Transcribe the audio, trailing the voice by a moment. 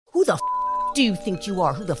Who the do you think you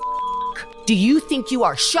are? Who the do you think you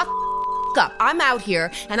are? Shut up. I'm out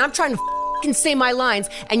here and I'm trying to say my lines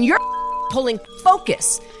and you're pulling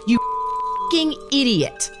focus. You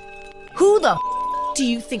idiot. Who the do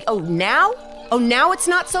you think? Oh, now? Oh, now it's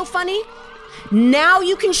not so funny? Now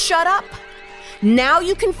you can shut up? Now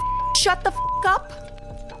you can shut the up?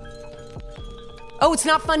 Oh, it's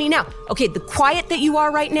not funny now. Okay, the quiet that you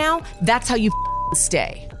are right now, that's how you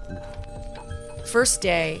stay. First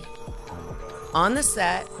day, on the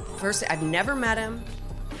set, I've never met him.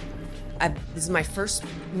 This is my first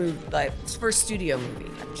first studio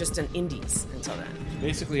movie. I've just done indies until then.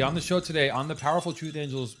 Basically, on the show today, on the Powerful Truth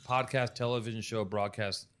Angels podcast, television show,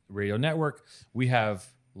 broadcast, radio network, we have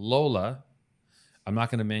Lola. I'm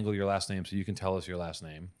not going to mangle your last name, so you can tell us your last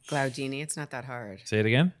name. Glaudini. It's not that hard. Say it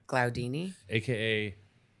again. Glaudini. A.K.A.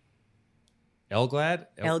 Elgad?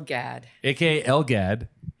 Elgad. A.K.A. Elgad.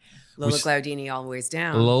 Lola Glaudini, always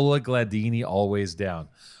down. Lola Glaudini, always down.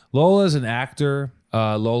 Lola is an actor.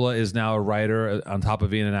 Lola is now a writer on top of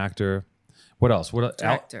being an actor. What else?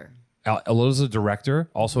 Director. Lola's a director,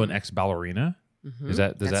 also an ex-ballerina. Mm-hmm.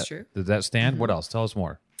 That's true. Does that stand? Mm-hmm. What else? Tell us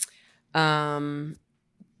more.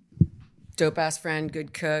 Dope ass friend,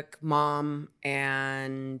 good cook, mom,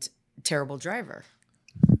 and terrible driver.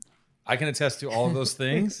 I can attest to all of those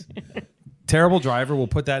things. Terrible driver. We'll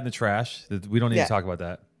put that in the trash. We don't need to talk about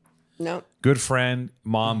that. No. Good friend,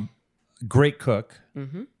 mom, great cook.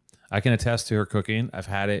 Mm-hmm. I can attest to her cooking. I've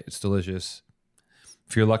had it. It's delicious.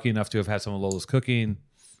 If you're lucky enough to have had some of Lola's cooking,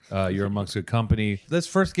 you're amongst good company. Let's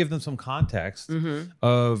first give them some context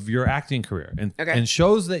of your acting career and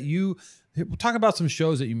shows that you we'll talk about some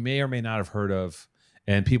shows that you may or may not have heard of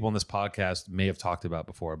and people on this podcast may have talked about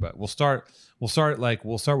before. But we'll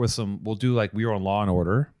do We were on Law and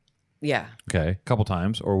Order. Yeah. Okay. A couple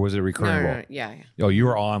times. Or was it a recurring role? No. Yeah. Oh, you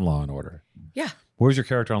were on Law and Order. Yeah. What was your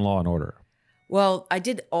character on Law and Order? Well, I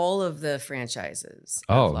did all of the franchises.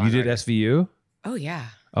 Oh, you did SVU? Oh, yeah.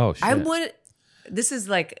 Oh, shit. This is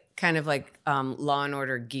kind of like Law and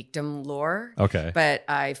Order geekdom lore. Okay. But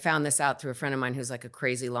I found this out through a friend of mine who's like a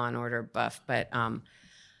crazy Law and Order buff. But on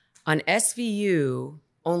SVU,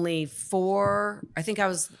 only 4, I think I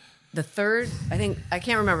was the third. I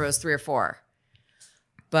can't remember. It was 3 or 4.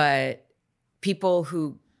 But people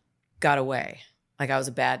who got away. Like I was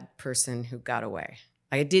a bad person who got away.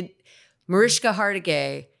 Mariska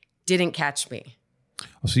Hargitay didn't catch me.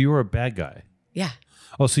 Oh, so you were a bad guy. Yeah.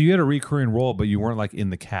 Oh, so you had a recurring role, but you weren't like in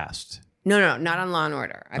the cast. No, not on Law and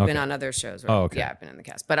Order. I've been on other shows. Okay. Yeah, I've been in the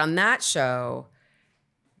cast. But on that show,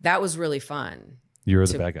 that was really fun. You were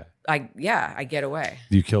the bad guy. I get away.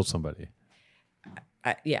 You killed somebody.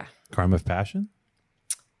 Yeah. Crime of passion?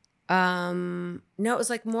 No, it was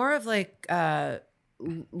like more of like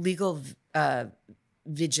legal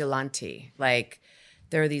vigilante. Like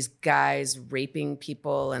there are these guys raping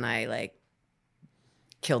people and I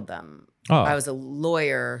killed them. Oh. I was a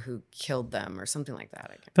lawyer who killed them or something like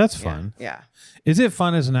that. That's fun. Yeah. Is it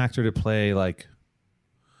fun as an actor to play like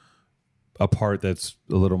a part that's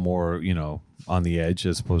a little more, on the edge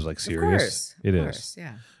as opposed to like serious? Of course,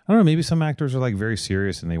 yeah. I don't know. Maybe some actors are like very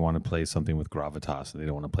serious and they want to play something with gravitas and they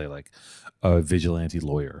don't want to play like a vigilante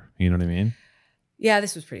lawyer. You know what I mean? Yeah,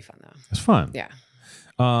 this was pretty fun though. It's fun. Yeah.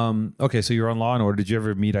 Okay, so you're on Law and Order. Did you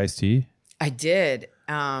ever meet Ice-T? I did.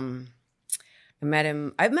 I met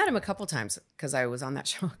him. I've met him a couple times because I was on that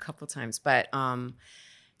show a couple times. But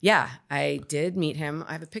yeah, I did meet him.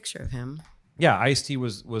 I have a picture of him. Yeah, Ice-T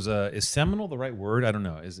was is seminal the right word? I don't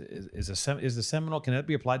know. Is the seminal? Can that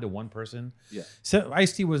be applied to one person? Yeah.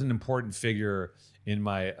 Ice-T was an important figure in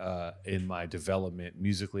my development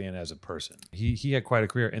musically and as a person. He had quite a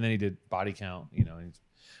career, and then he did Body Count. He's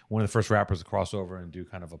one of the first rappers to cross over and do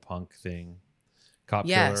kind of a punk thing. Cop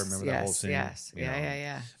killer, remember that whole scene? Yes,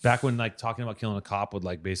 yeah. Back when talking about killing a cop would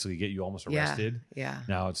basically get you almost arrested. Yeah.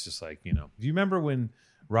 Now it's just do you remember when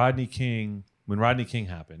Rodney King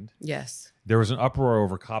happened? Yes. There was an uproar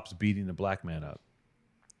over cops beating a black man up.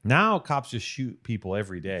 Now cops just shoot people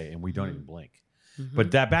every day and we don't even blink. Mm-hmm.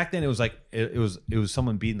 But back then it was it was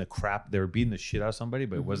someone beating the crap. They were beating the shit out of somebody,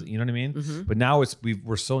 but it wasn't. You know what I mean? Mm-hmm. But now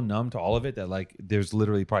we're so numb to all of it that there's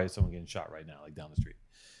literally probably someone getting shot right now, down the street.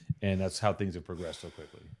 And that's how things have progressed so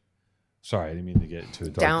quickly. Sorry, I didn't mean to get into a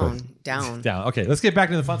dark place. Down. Okay, let's get back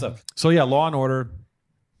into the fun stuff. So yeah, Law and Order.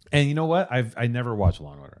 And you know what? I never watched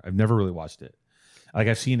Law and Order. I've never really watched it.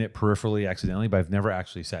 I've seen it peripherally, accidentally, but I've never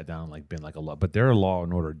actually sat down and been a lot. But there are Law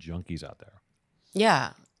and Order junkies out there.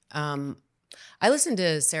 Yeah. I listen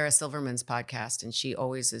to Sarah Silverman's podcast, and she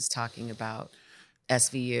always is talking about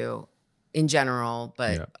SVU in general,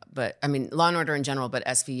 but I mean Law and Order in general, but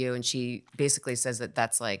SVU, and she basically says that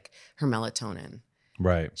that's like her melatonin.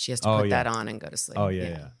 Right. She has to put that on and go to sleep. Oh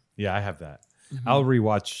yeah. I have that. I'll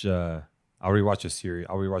rewatch a series.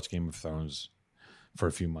 I'll rewatch Game of Thrones for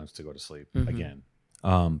a few months to go to sleep again.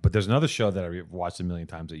 But there's another show that I've watched a million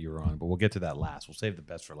times that you were on, but we'll get to that last. We'll save the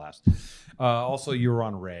best for last. Also, you were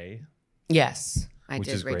on Ray. Yes, I which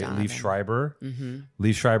did. is Ray great. Donovan. Leaf Schreiber.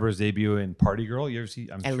 Leaf Schreiber's debut in Party Girl. You ever see?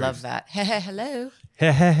 I love that. Hello.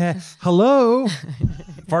 Hello.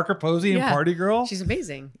 Parker Posey in Party Girl. She's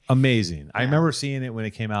amazing. Amazing. Yeah. I remember seeing it when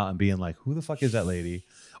it came out and being like, who the fuck is that lady?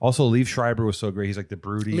 Also, Leaf Schreiber was so great. He's like the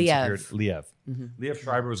broody Liev. Liev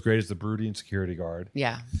Schreiber was great as the broody and security guard.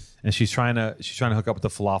 Yeah. And she's trying to hook up with the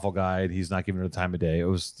falafel guy. And he's not giving her the time of day. It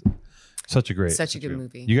was such a good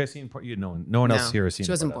movie. You guys seen? No one else here has seen.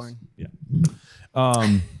 She wasn't born. Yeah.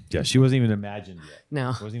 Yeah. She wasn't even imagined yet. No.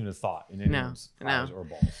 It wasn't even a thought in anyone's eyes or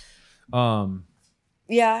balls.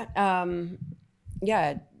 Yeah.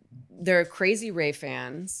 They're crazy Ray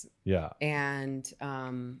fans. Yeah. And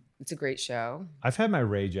it's a great show. I've had my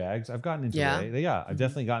Ray Jags. I've gotten into Ray. I've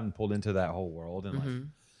definitely gotten pulled into that whole world. And like,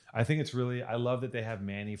 I think it's really, I love that they have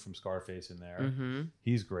Manny from Scarface in there.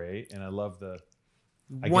 He's great. And I love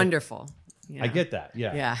wonderful. I get that.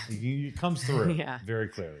 Yeah. Yeah. It comes through very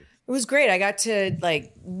clearly. It was great. I got to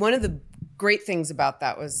one of the great things about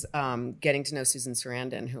that was getting to know Susan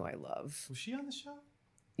Sarandon, who I love. Was she on the show?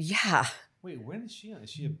 Yeah. Wait, when is she on? Is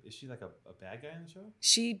she like a bad guy on the show?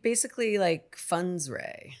 She basically funds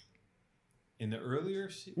Ray. In the earlier?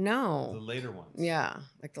 No. The later ones? Yeah.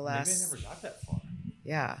 Like the last. Maybe I never got that far.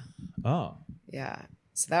 Yeah. Oh. Yeah.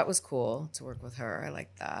 So that was cool to work with her. I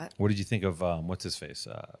like that. What did you think of, what's his face?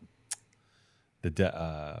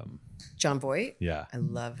 Jon Voight? Yeah. I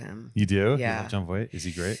love him. You do? Yeah. You love Jon Voight? Is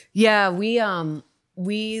he great? Yeah.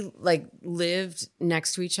 We lived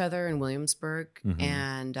next to each other in Williamsburg.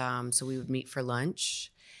 And so we would meet for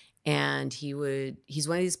lunch. And he's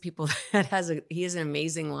one of these people that has an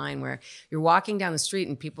amazing line where you're walking down the street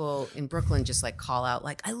and people in Brooklyn just call out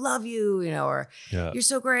I love you, or you're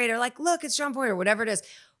so great, or look, it's Jon Voight, or whatever it is.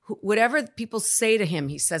 Whatever people say to him,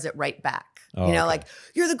 he says it right back.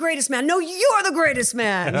 You're the greatest man. No, you're the greatest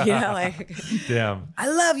man. Damn. I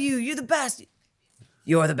love you. You're the best.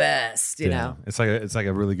 You're the best. You know. It's like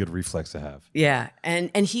a really good reflex to have. Yeah,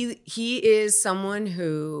 and he is someone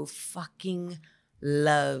who fucking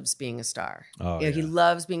loves being a star. He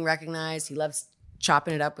loves being recognized. He loves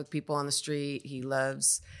chopping it up with people on the street. He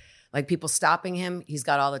loves people stopping him. He's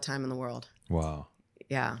got all the time in the world. Wow.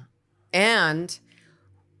 Yeah. And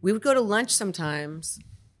we would go to lunch sometimes.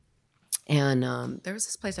 And there was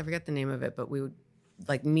this place, I forget the name of it, but we would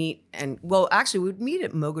meet we would meet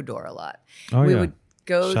at Mogador a lot. We would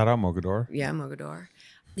go. Shout out Mogador. Yeah, Mogador.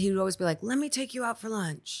 He would always be like, let me take you out for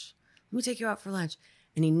lunch.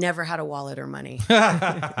 And he never had a wallet or money.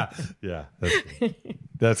 Yeah, that's good.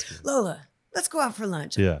 That's good. Lola, let's go out for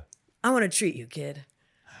lunch. Yeah. I want to treat you, kid.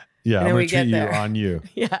 Yeah, I'm going to treat you on you.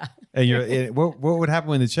 Yeah. And what would happen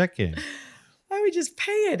when the check came? I would just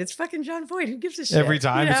pay it. It's fucking Jon Voight. Who gives a shit? Every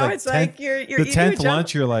time. It's like you're the 10th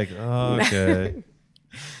lunch, you're like, oh, okay.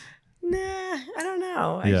 Nah, I don't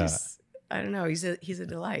know. I don't know. He's a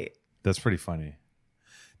delight. That's pretty funny.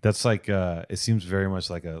 That's it seems very much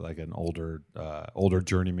like an older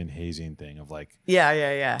journeyman hazing thing of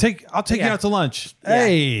Yeah. I'll take you out to lunch. Yeah.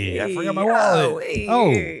 Hey, I forgot my wallet.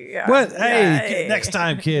 Yeah. What? Hey, next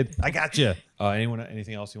time, kid. I got you.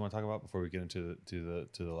 Anything else you want to talk about before we get into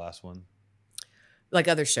the last one?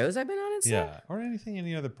 Other shows I've been on and stuff? Yeah, or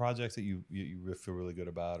any other projects that you feel really good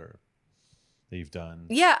about or that you've done?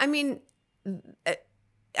 Yeah, I mean,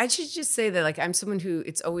 I should just say that I'm someone who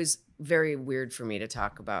it's always very weird for me to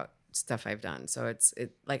talk about stuff I've done. So it's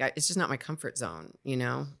just not my comfort zone, You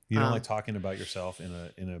don't like talking about yourself in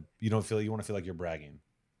a you want to feel like you're bragging.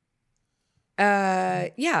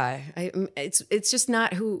 Yeah, it's just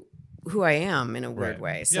not who I am in a weird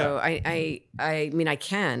way. So I mean I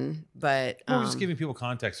can, but we're just giving people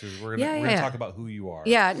context. We're gonna talk about who you are.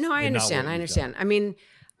 Yeah, no, I understand. I mean,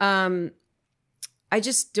 I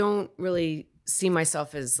just don't really see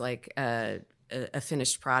myself as a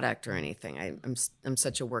finished product or anything. I'm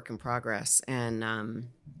such a work in progress, and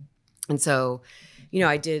so,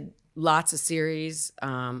 I did lots of series.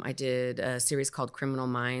 I did a series called Criminal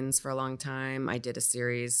Minds for a long time. I did a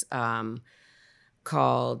series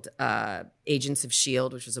called Agents of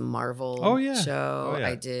S.H.I.E.L.D., which was a Marvel show.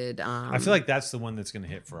 I did. I feel like that's the one that's going to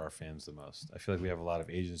hit for our fans the most. I feel like we have a lot of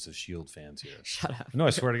Agents of S.H.I.E.L.D. fans here. Shut up. No,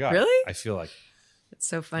 I swear to God. Really? I feel like. It's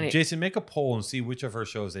so funny. Jason, make a poll and see which of her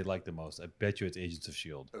shows they like the most. I bet you it's Agents of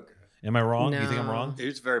S.H.I.E.L.D. Okay. Am I wrong? No. You think I'm wrong?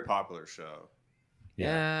 It's a very popular show.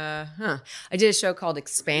 Yeah. I did a show called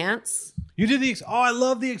Expanse. You did I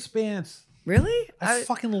love The Expanse. Really? I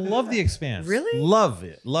fucking love The Expanse. Really? Love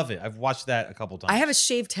it. Love it. I've watched that a couple times. I have a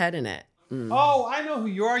shaved head in it. Oh, I know who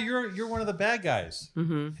you are. You're one of the bad guys.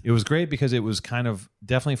 Mm-hmm. It was great because it was kind of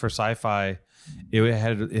definitely for sci-fi. It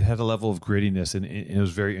had a level of grittiness and it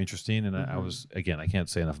was very interesting. And I was, again, I can't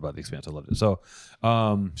say enough about The Expanse. I loved it. So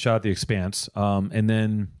shout out The Expanse. And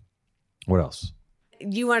then what else?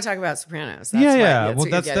 You want to talk about Sopranos?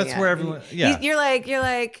 That's where everyone. Yeah, you're like,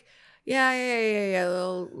 yeah,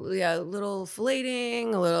 a little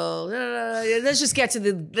filleting, a little. Let's just get to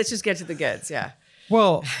the goods. Yeah.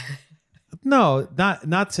 Well, no,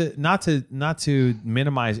 not to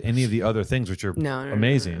minimize any of the other things which are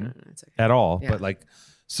amazing no, okay. at all. Yeah. But like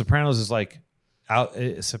Sopranos is like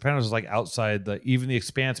outside even The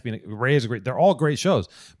Expanse being Ray is great. They're all great shows,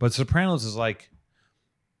 but Sopranos is like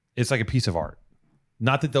it's like a piece of art.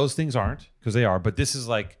 Not that those things aren't, because they are, but this is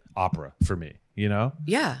like opera for me, you know?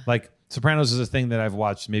 Yeah. Like Sopranos is a thing that I've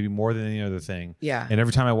watched maybe more than any other thing. Yeah. And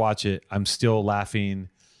every time I watch it, I'm still laughing.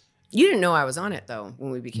 You didn't know I was on it though when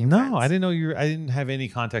we became friends. No, I didn't know I didn't have any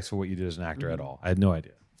context for what you did as an actor at all. I had no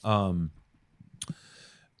idea. But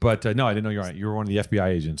no, I didn't know you were on it. You were one of the FBI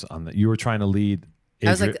agents on that. You were trying to lead. I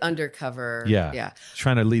was like undercover. Yeah.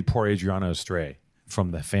 Trying to lead poor Adriana astray from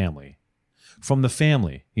the family.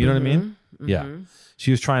 You know what I mean? Mm-hmm. Yeah. She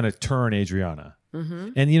was trying to turn Adriana.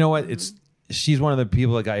 Mm-hmm. And you know what? She's one of the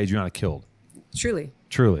people that got Adriana killed. Truly.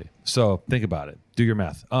 So think about it. Do your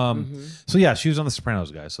math. So yeah, she was on The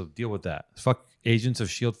Sopranos, guys. So deal with that. Fuck Agents of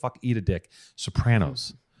S.H.I.E.L.D. Fuck eat a dick.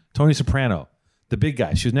 Sopranos. Tony Soprano. The big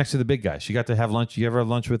guy. She was next to the big guy. She got to have lunch. You ever have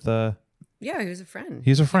lunch with Yeah, he was a friend.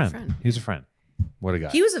 He's a friend. He's a friend. What a guy.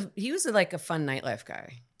 He was like a fun nightlife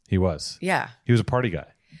guy. He was. Yeah. He was a party guy.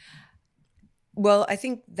 Well, I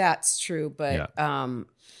think that's true, but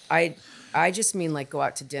I just mean like go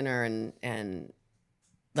out to dinner and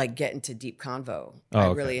like get into deep convo.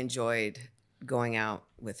 I really enjoyed going out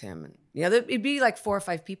with him, and it'd be like 4 or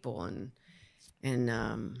 5 people, and it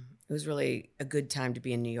was really a good time to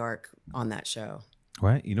be in New York on that show.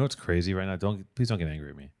 Right? You know what's crazy right now? Please don't get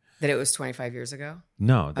angry at me. That it was 25 years ago.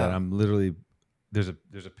 No, that I'm literally there's a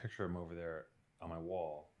picture of him over there on my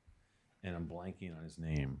wall, and I'm blanking on his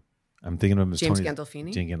name. I'm thinking of him as James Tony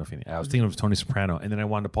Gandolfini. James Gandolfini. I was thinking of Tony Soprano, and then I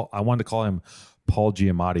wanted to call him Paul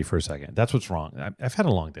Giamatti for a second. That's what's wrong. I've had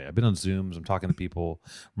a long day. I've been on Zooms. I'm talking to people,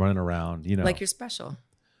 running around. You know, like you're special.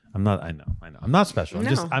 I'm not. I know. I'm not special.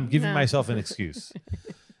 I'm giving myself an excuse.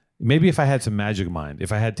 Maybe if I had some magic mind,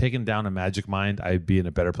 if I had taken down a magic mind, I'd be in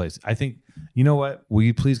a better place. I think. You know what? Will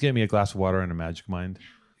you please get me a glass of water and a magic mind?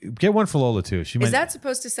 Get one for Lola too. Is that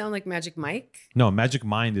supposed to sound like Magic Mike? No, Magic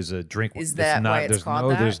Mind is a drink. Is that why it's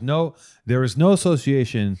called that? There is no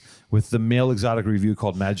association with the male exotic review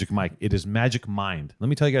called Magic Mike. It is Magic Mind. Let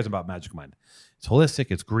me tell you guys about Magic Mind. It's holistic.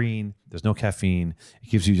 It's green. There's no caffeine. It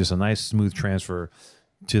gives you just a nice, smooth transfer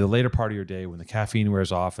to the later part of your day when the caffeine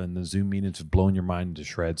wears off and the Zoom meetings have blown your mind into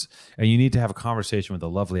shreds. And you need to have a conversation with a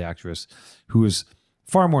lovely actress who is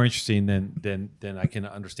far more interesting than I can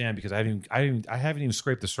understand, because I haven't even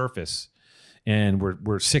scraped the surface, and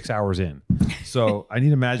we're 6 hours in. So I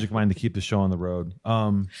need a magic mind to keep the show on the road.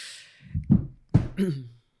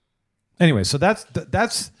 Anyway, so that's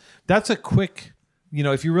a quick,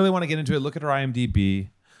 if you really want to get into it, look at her IMDb.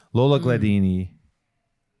 Lola Glaudini.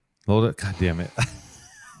 Lola, God damn it.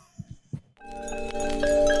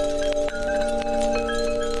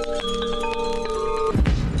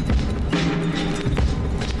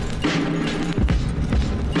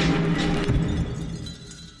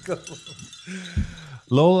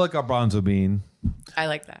 Lola Garbanzo Bean. I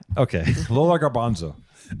like that. Okay, Lola Garbanzo.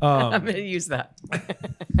 I'm going to use that.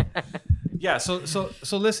 Yeah. So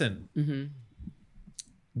listen. Mm-hmm.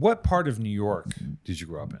 What part of New York did you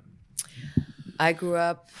grow up in? I grew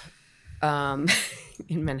up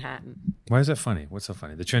in Manhattan. Why is that funny? What's so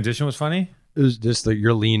funny? The transition was funny? It was just that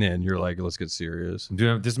you're lean in. You're like, let's get serious.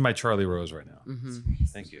 This is my Charlie Rose right now. Mm-hmm.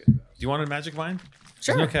 Thank you. Do you want a magic mind?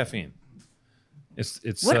 Sure. There's no caffeine.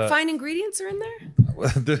 It's what fine ingredients are in there?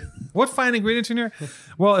 What fine ingredients in here?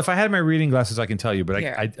 Well, if I had my reading glasses, I can tell you, but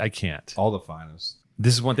I can't. All the finest.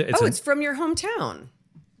 This is one thing. It's from your hometown.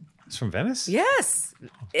 It's from Venice? Yes.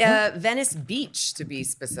 Venice Beach, to be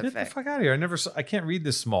specific. Get the fuck out of here. I can't read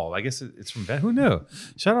this small. I guess it's from Venice. Who knew?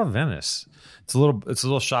 Shout out Venice. It's a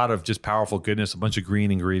little shot of just powerful goodness, a bunch of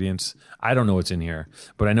green ingredients. I don't know what's in here,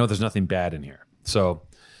 but I know there's nothing bad in here. So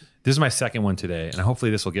this is my second one today, and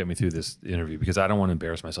hopefully this will get me through this interview because I don't want to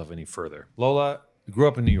embarrass myself any further. Lola, you grew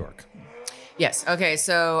up in New York. Yes. Okay.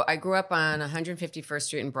 So I grew up on 151st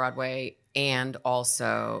Street and Broadway, and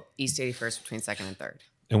also East 81st between 2nd and 3rd.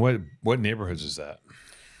 And what neighborhoods is that?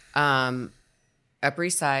 Upper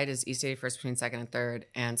East Side is East 81st between 2nd and 3rd,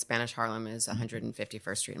 and Spanish Harlem is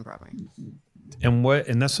 151st Street and Broadway.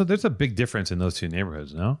 And that's so there's a big difference in those two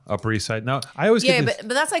neighborhoods, no? Upper East Side. No, I always get this,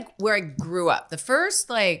 but that's like where I grew up. The first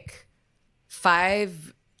like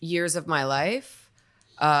 5 years of my life,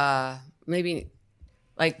 maybe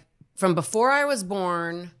like from before I was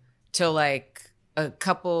born till like a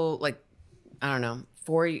couple, like I don't know,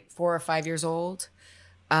 4 or 5 years old.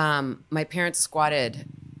 My parents squatted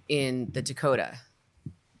in the Dakota.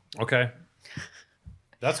 Okay.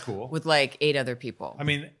 That's cool. With like 8 other people. I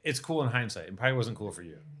mean, it's cool in hindsight. It probably wasn't cool for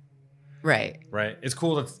you. Right. Right. It's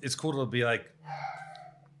cool to be like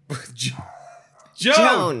Joan.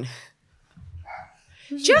 Joan.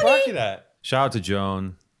 Johnny. Shout out to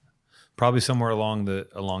Joan. Probably somewhere along the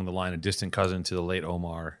line, a distant cousin to the late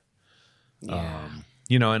Omar. Yeah.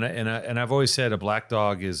 You know, and I've always said a black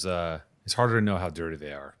dog is it's harder to know how dirty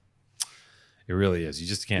they are. It really is. You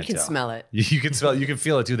just can't tell. You can smell it. You can smell it. You can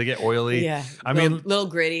feel it too. They get oily. Yeah. I mean, little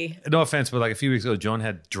gritty. No offense, but like a few weeks ago, Joan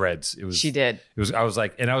had dreads. She did. It was. I was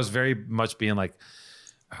like, and I was very much being like,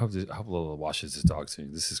 I hope Lola washes this dog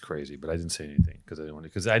soon. This is crazy, but I didn't say anything because I didn't want to.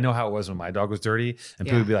 Because I know how it was when my dog was dirty, and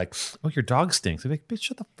people would be like, "Oh, your dog stinks." They're like, "Bitch,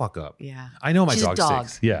 shut the fuck up." Yeah. I know my She's a dog dog.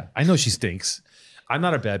 stinks. Yeah, I know she stinks. I'm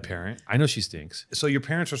not a bad parent. I know she stinks. So your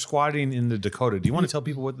parents are squatting in the Dakota. Do you want to tell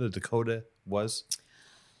people what the Dakota was?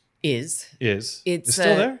 It's It's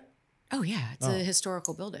still there? Oh yeah, it's a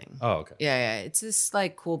historical building. Oh, okay. Yeah. It's this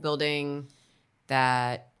like cool building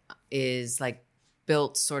that is like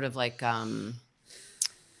built sort of like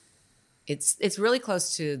it's really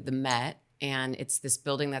close to the Met, and it's this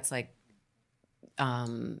building that's like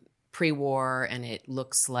pre-war, and it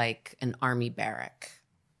looks like an army barrack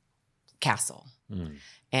castle.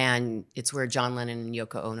 And it's where John Lennon and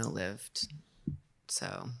Yoko Ono lived.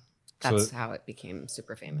 So that's how it became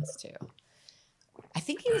super famous too. I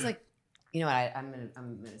think he was like, you know what? I'm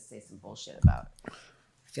gonna say some bullshit about. I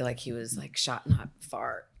feel like he was like shot not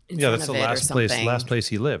far. That's the last place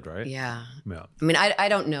he lived, right? Yeah. I mean, I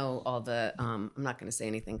don't know all the. I'm not gonna say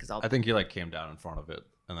anything because I think he like came down in front of it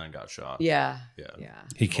and then got shot. Yeah.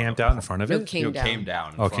 He camped out in front of it. Came down. Came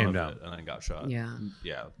down. In front of it and then got shot. Yeah.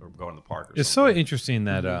 Yeah. Or going to the park. Or It's so interesting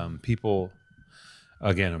that people.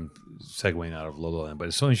 Again, I'm segueing out of Lola Land, but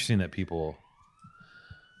it's so interesting that people,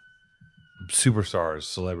 superstars,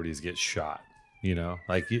 celebrities get shot. You know,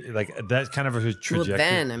 like that kind of a trajectory. Well,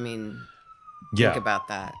 then I mean, think about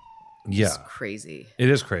that. It's crazy. It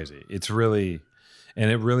is crazy. It's really, and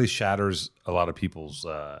it really shatters a lot of people's.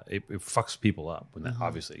 It fucks people up when that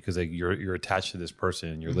obviously because like you're attached to this person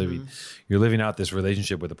and you're living out this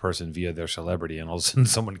relationship with a person via their celebrity, and all of a sudden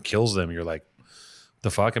someone kills them. You're like, the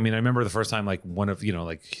fuck? I mean, I remember the first time like one of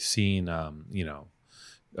like seeing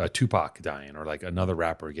Tupac dying or like another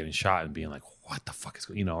rapper getting shot and being like, what the fuck is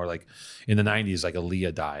going? Or like in the 90s, like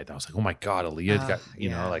Aaliyah died. And I was like, oh my god, Aaliyah got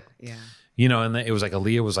and it was like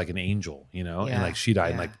Aaliyah was like an angel, and like she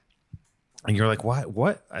died, and like, and you're like,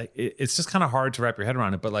 what? It's just kind of hard to wrap your head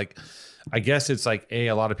around it. But like, I guess it's like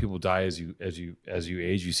a lot of people die as you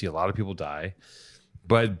age. You see a lot of people die,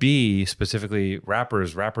 but B, specifically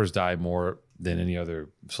rappers die more than any other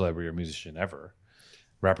celebrity or musician ever.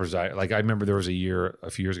 Rappers die. Like I remember there was a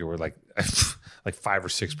few years ago where like 5 or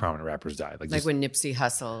 6 prominent rappers died. Like when Nipsey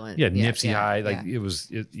Hussle and Nipsey High. Like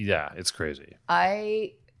it's crazy.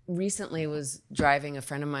 I recently was driving a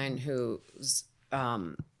friend of mine who is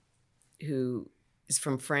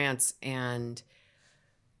from France and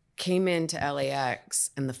came into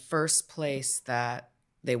LAX, and the first place that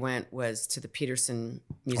they went was to the Peterson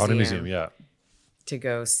Museum. Art Museum, to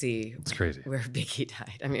go see. It's crazy where Biggie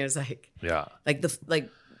died. I mean, it was like like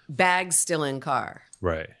bags still in car.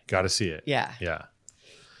 Right, got to see it. Yeah.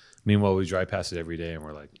 Meanwhile, we drive past it every day, and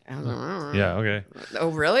we're like, yeah, okay. Oh,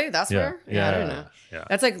 really? That's where? Yeah, I don't know. Yeah.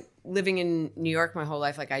 That's like living in New York my whole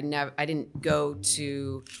life. Like I didn't go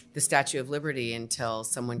to the Statue of Liberty until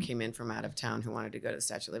someone came in from out of town who wanted to go to the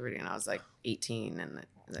Statue of Liberty, and I was like 18, and like,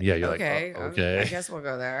 you're okay, like, okay, I guess we'll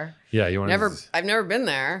go there. Yeah, you want I've never been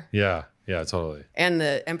there. Yeah, totally. And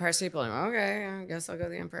the Empire State Building. Okay, I guess I'll go to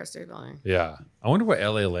the Empire State Building. Yeah, I wonder what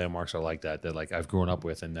LA landmarks are like that like I've grown up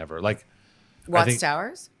with and never like. Watts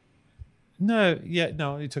Towers. No,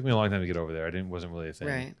 it took me a long time to get over there. Wasn't really a thing.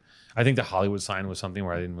 Right. I think the Hollywood sign was something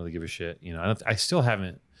where I didn't really give a shit. I still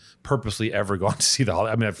haven't purposely ever gone to see the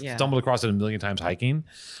Hollywood. I mean, I've stumbled across it a million times hiking,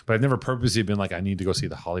 but I've never purposely been like, I need to go see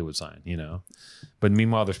the Hollywood sign, But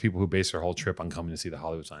meanwhile, there's people who base their whole trip on coming to see the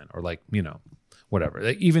Hollywood sign or like, whatever.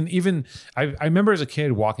 Like even I remember as a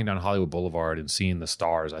kid walking down Hollywood Boulevard and seeing the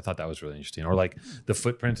stars. I thought that was really interesting. Or like the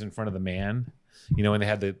footprints in front of the man. When they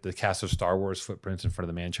had the cast of Star Wars footprints in front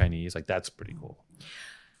of the man Chinese, like that's pretty cool.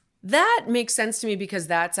 That makes sense to me because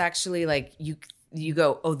that's actually like you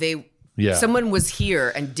go, oh, Yeah. someone was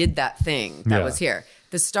here and did that thing that was here.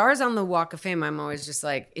 The stars on the Walk of Fame, I'm always just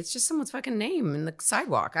like, it's just someone's fucking name in the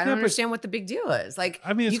sidewalk. I don't understand what the big deal is. Like,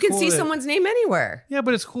 I mean, you can cool see someone's name anywhere. Yeah,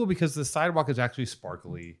 but it's cool because the sidewalk is actually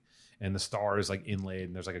sparkly and the star is like inlaid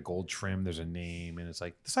and there's like a gold trim. There's a name and it's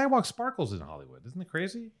like the sidewalk sparkles in Hollywood. Isn't it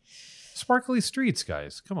crazy? Sparkly streets,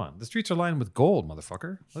 guys. Come on. The streets are lined with gold,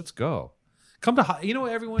 motherfucker. Let's go. Come to, you know,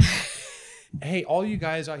 everyone. Hey, all you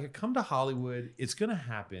guys out here, come to Hollywood. It's going to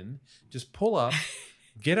happen. Just pull up.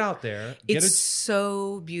 Get out there. It's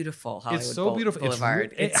so beautiful. Hollywood it's so beautiful.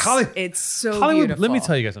 Boulevard. It's so Hollywood, beautiful. Let me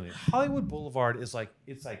tell you guys something. Hollywood Boulevard is like,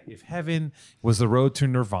 it's like if heaven was the road to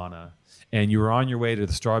Nirvana and you were on your way to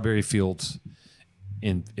the strawberry fields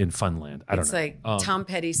in Funland. It's like Tom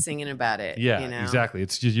Petty singing about it. Yeah, you know? Exactly.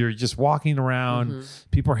 It's just, you're just walking around.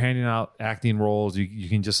 People are handing out acting roles. You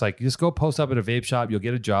can just go post up at a vape shop. You'll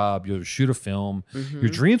get a job. You'll shoot a film. Your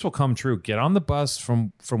dreams will come true. Get on the bus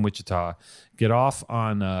from Wichita. Get off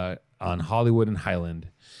on Hollywood and Highland,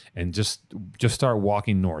 and just start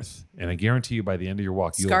walking north. And I guarantee you, by the end of your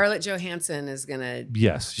walk, Scarlett Johansson is gonna.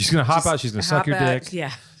 Yes, she's gonna hop out. She's gonna suck your dick.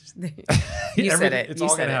 Yeah. You said it. It's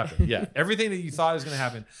all going to happen. Yeah. Everything that you thought is going to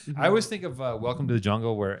happen. I always think of Welcome to the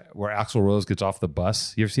Jungle where Axl Rose gets off the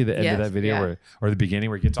bus. You ever see the end of that video or the beginning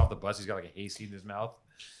where he gets off the bus? He's got like a hayseed in his mouth.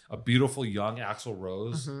 A beautiful young Axl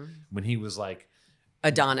Rose when he was like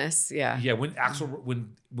Adonis. Yeah. Yeah.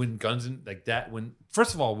 When Guns and like that,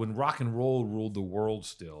 first of all, when rock and roll ruled the world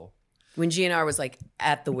still. When GNR was like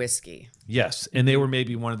at the whiskey. Yes. And they were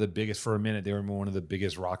maybe one of the biggest for a minute. They were one of the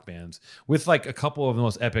biggest rock bands with like a couple of the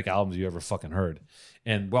most epic albums you ever fucking heard.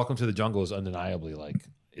 And Welcome to the Jungle is undeniably like,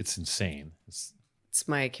 it's insane. It's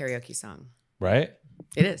my karaoke song. Right?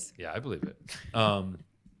 It is. Yeah, I believe it.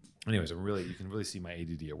 Anyways, you can really see my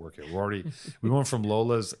ADD at work here. We went from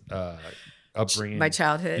Lola's upbringing. My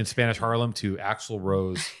childhood. In Spanish Harlem to Axl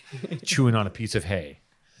Rose chewing on a piece of hay.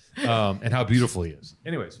 And how beautiful he is.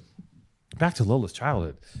 Anyways. Back to Lola's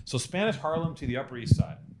childhood. So Spanish Harlem to the Upper East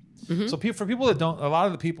Side. So for people that don't, a lot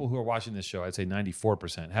of the people who are watching this show, I'd say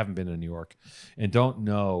 94% haven't been to New York and don't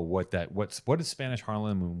know what is Spanish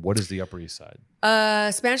Harlem and what is the Upper East Side?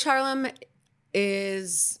 Spanish Harlem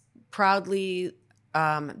is proudly,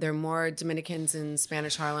 there are more Dominicans in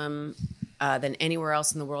Spanish Harlem than anywhere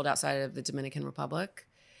else in the world outside of the Dominican Republic.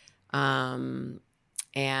 And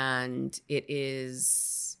it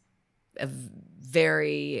is a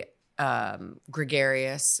very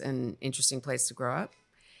gregarious and interesting place to grow up.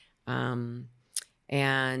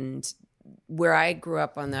 And where I grew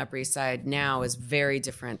up on the Upper East Side now is very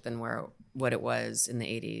different than what it was in the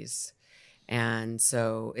 80s. And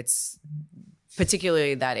so it's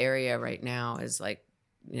particularly that area right now is like,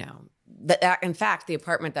 you know, in fact, the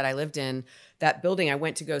apartment that I lived in, that building, I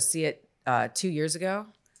went to go see it 2 years ago.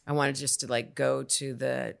 I wanted just to like go to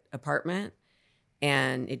the apartment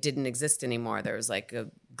and it didn't exist anymore. There was like a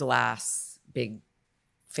glass, big,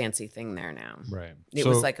 fancy thing there now. Right. It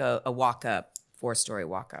was like a walk-up, 4-story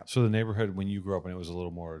walk-up. So the neighborhood when you grew up, when it was a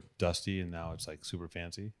little more dusty and now it's like super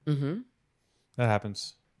fancy? Mm-hmm. That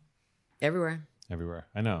happens. Everywhere.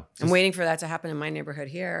 I know. I'm waiting for that to happen in my neighborhood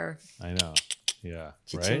here. I know. Yeah.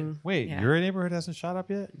 Cha-ching. Right? Wait, Yeah. your neighborhood hasn't shot up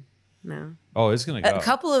yet? No. Oh, it's going to go.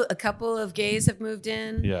 A couple of gays have moved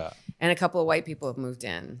in. Yeah. And a couple of white people have moved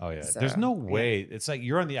in. Oh, yeah. So, There's no way. Yeah. It's like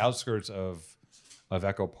you're on the outskirts of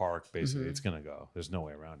Echo Park, basically. It's going to go. There's no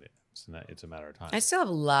way around it. It's a matter of time. I still have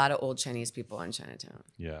a lot of old Chinese people in Chinatown.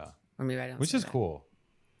 Yeah. Or maybe I don't. Which is cool.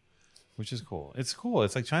 It's cool.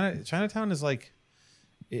 It's like Chinatown is like,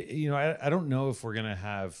 I don't know if we're going to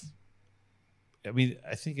have, I mean,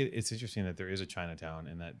 I think it's interesting that there is a Chinatown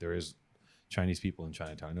and that there is Chinese people in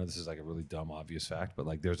Chinatown. I know this is like a really dumb, obvious fact, but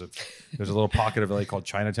like there's a little pocket of LA called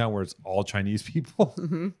Chinatown where it's all Chinese people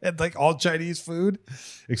and like all Chinese food,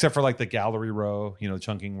 except for like the gallery row,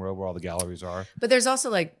 Chungking Row where all the galleries are. But there's also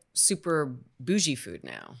like super bougie food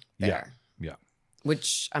now there. Yeah.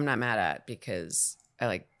 Which I'm not mad at because I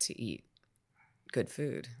like to eat good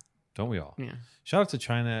food. Don't we all? Yeah. Shout out to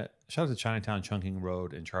Chinatown, Chungking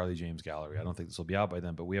Road, and Charlie James Gallery. I don't think this will be out by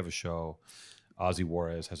then, but we have a show. Ozzy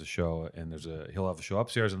Juarez has a show, and he'll have a show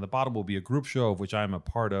upstairs, and the bottom will be a group show of which I'm a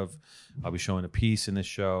part of. I'll be showing a piece in this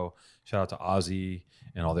show. Shout out to Ozzy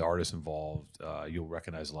and all the artists involved. You'll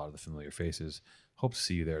recognize a lot of the familiar faces. Hope to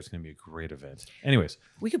see you there. It's going to be a great event. Anyways,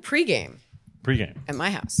 we could pregame at my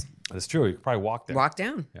house. That's true. You could probably walk there. Walk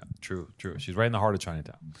down. Yeah, true. She's right in the heart of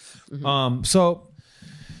Chinatown. Mm-hmm. So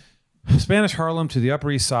Spanish Harlem to the Upper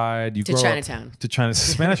East Side. You to grow Chinatown. Up to China.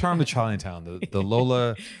 Spanish Harlem to Chinatown. The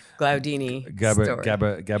Lola Glaudini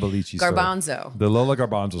Gabalici Garbanzo. story. The Lola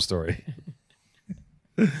Garbanzo story.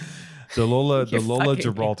 The Lola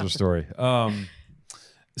Gibraltar story.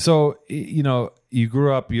 So you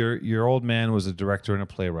grew up. Your old man was a director and a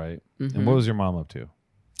playwright. Mm-hmm. And what was your mom up to?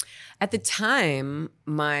 At the time,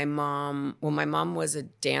 my mom was a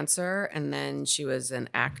dancer, and then she was an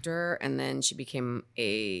actor, and then she became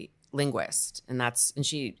a linguist, and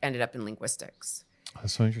she ended up in linguistics.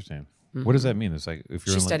 That's so interesting. Mm-hmm. What does that mean? It's like if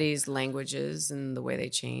you're she studies languages and the way they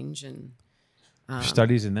change, and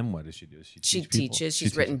studies, and then what does she do? She teaches.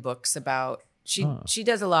 She's written books about. She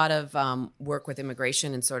does a lot of work with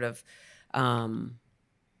immigration and sort of how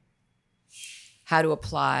to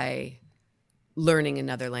apply learning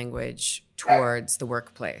another language towards the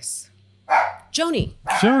workplace. Joni,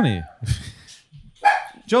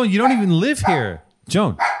 Joan, you don't even live here.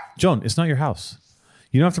 Joan, it's not your house.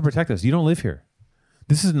 You don't have to protect us. You don't live here.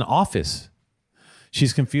 This is an office.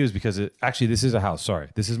 She's confused because this is a house. Sorry.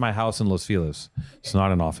 This is my house in Los Feliz. It's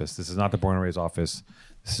not an office. This is not the Born and Raised office.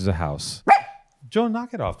 This is a house. Joan,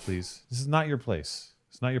 knock it off, please. This is not your place.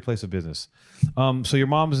 It's not your place of business. So your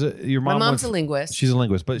mom's a linguist. She's a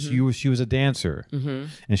linguist, but she was a dancer,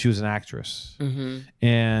 and she was an actress.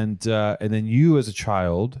 And then you, as a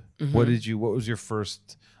child, what was your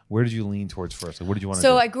first? Where did you lean towards first? Like, what did you want to do?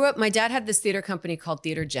 So I grew up. My dad had this theater company called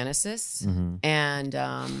Theater Genesis, and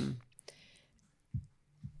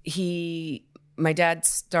my dad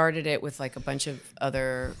started it with like a bunch of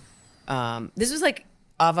other. This was like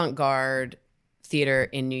avant-garde theater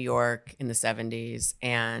in New York in the 70s,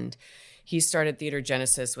 and he started Theater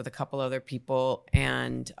Genesis with a couple other people,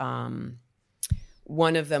 and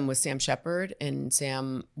one of them was Sam Shepard, and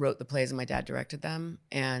Sam wrote the plays and my dad directed them.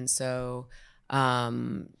 And so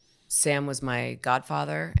Sam was my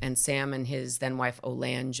godfather, and Sam and his then wife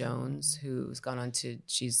Olan Jones, who's gone on to,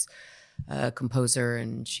 she's a composer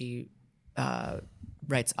and she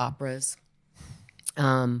writes operas.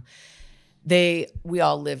 We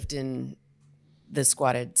all lived in the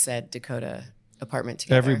squatted said Dakota apartment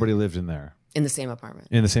together. Everybody lived in there. In the same apartment.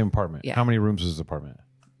 In the same apartment. Yeah. How many rooms was this apartment?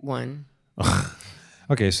 One.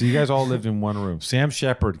 Okay, so you guys all lived in one room. Sam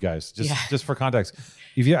Shepard, guys, just for context.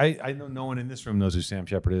 I know no one in this room knows who Sam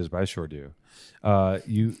Shepard is, but I sure do.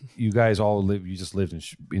 You guys all live. You just lived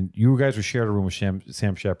you guys were shared a room with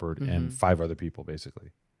Sam Shepard and 5 other people, basically.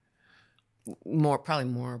 Probably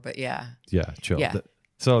more, but yeah. Yeah, chill. Yeah.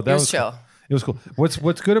 So that was chill. Cool. It was cool.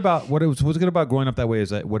 What's good about what's good about growing up that way is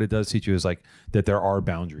that what it does teach you is like that there are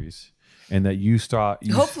boundaries, and that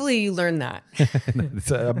hopefully you learn that.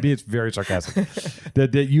 It's very sarcastic.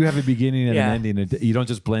 that you have a beginning and an ending, and you don't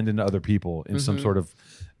just blend into other people in some sort of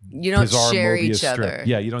you don't bizarre share Mobius each strip. other.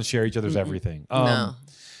 Yeah, you don't share each other's everything. No.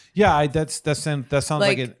 Yeah, that sounds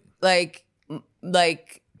like it. Like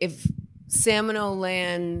if Sam and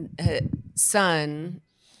Olan son,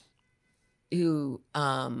 who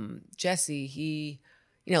Jesse, he,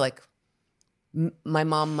 my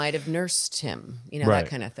mom might have nursed him, right. That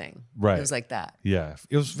kind of thing. Right. It was like that. Yeah.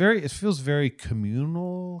 It feels very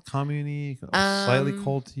communal, commune-y, slightly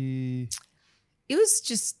culty. It was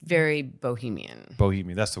just very bohemian.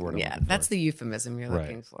 Bohemian, that's the word. Yeah, that's the euphemism you're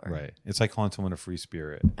looking for. Right. It's like calling someone a free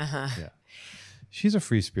spirit. Uh-huh. Yeah. She's a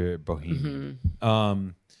free spirit, bohemian.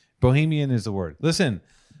 Bohemian is the word. Listen,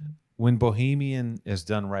 when bohemian is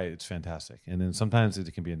done right, it's fantastic. And then sometimes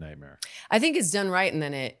it can be a nightmare. I think it's done right, and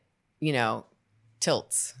then it,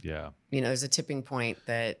 tilts. Yeah. There's a tipping point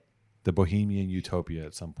that the bohemian utopia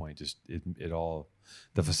at some point, just it all,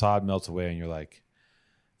 the facade melts away and you're like,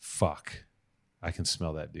 fuck, I can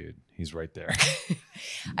smell that dude. He's right there.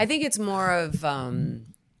 I think it's more of,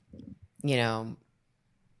 I'm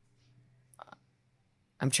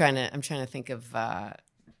trying to think of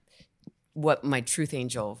what my truth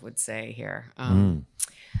angel would say here.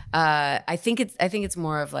 I think it's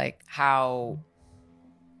more of like how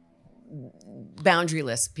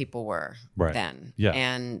boundaryless people were then. Yeah.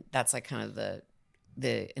 And that's like kind of the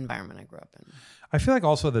environment I grew up in. I feel like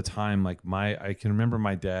also at the time, like I can remember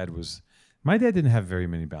my dad didn't have very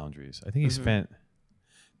many boundaries. I think he spent,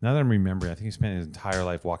 now that I'm remembering, I think he spent his entire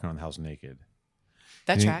life walking around the house naked.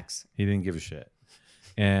 That tracks. He didn't give a shit.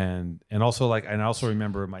 And also and I also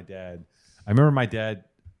remember my dad. I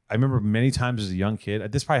remember many times as a young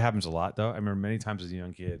kid. This probably happens a lot though. I remember many times as a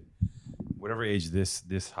young kid, whatever age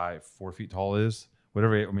this high, 4 feet tall is,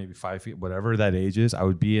 whatever, or maybe 5 feet, whatever that age is, I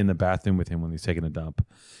would be in the bathroom with him when he's taking a dump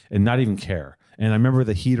and not even care. And I remember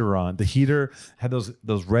the heater on. The heater had those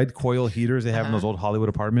red coil heaters they have in those old Hollywood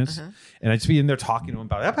apartments. And I'd just be in there talking to him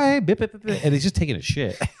about it, and he's just taking a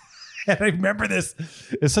shit. And I remember this.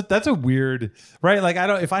 That's a weird, right? Like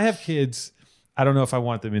if I have kids, I don't know if I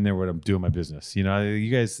want them in there when I'm doing my business. You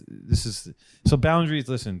guys, so boundaries,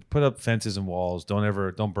 listen, put up fences and walls.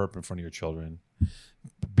 Don't burp in front of your children.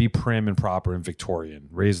 be prim and proper and Victorian.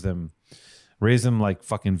 Raise them like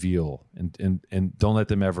fucking veal, and don't let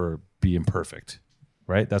them ever be imperfect.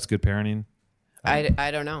 Right? That's good parenting. I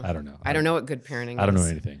don't know. I don't know. I don't know what good parenting is. I don't know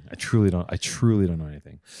anything. I truly don't know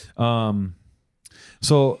anything.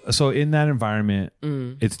 So in that environment,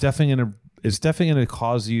 it's definitely gonna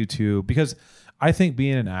cause you to, because I think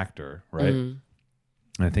being an actor, right? And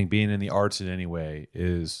I think being in the arts in any way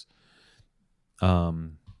is, I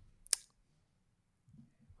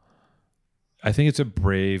think it's a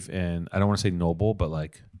brave, and I don't want to say noble, but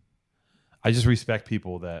like, I just respect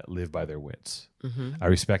people that live by their wits. I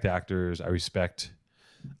respect actors. I respect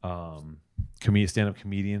stand-up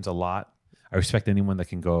comedians a lot. I respect anyone that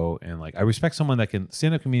can go and like, I respect someone that can,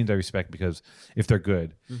 stand-up comedians I respect because if they're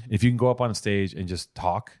good, if you can go up on stage and just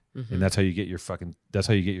talk, and that's how you get your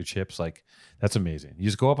chips, like, that's amazing. You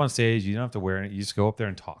just go up on stage, you don't have to wear it, you just go up there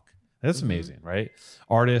and talk. That's amazing, right?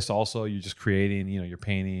 Artists also, you're just creating, you're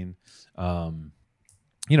painting.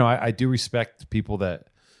 I do respect people that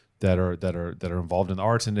are involved in the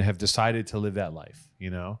arts and have decided to live that life,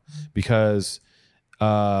 because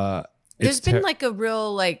there's been like a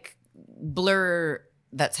real like blur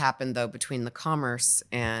that's happened though between the commerce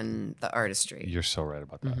and the artistry. You're so right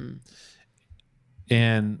about that.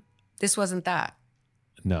 And this wasn't that.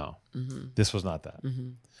 No, this was not that.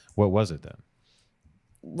 What was it then?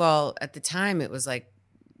 Well, at the time it was like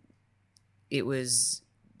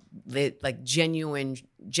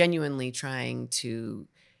genuinely trying to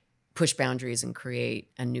push boundaries and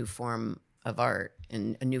create a new form of art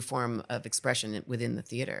and a new form of expression within the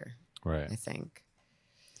theater. Right. I think.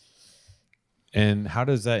 And how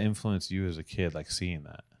does that influence you as a kid, like seeing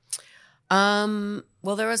that?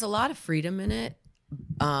 Well, there was a lot of freedom in it.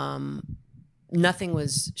 Nothing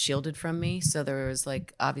was shielded from me. So there was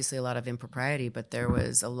like obviously a lot of impropriety, but there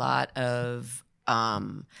was a lot of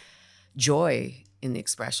joy in the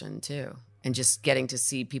expression too. And just getting to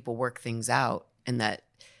see people work things out, and that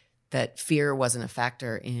fear wasn't a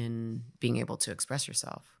factor in being able to express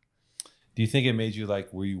yourself. Do you think it made you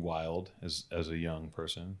like, were you wild as a young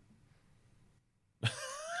person?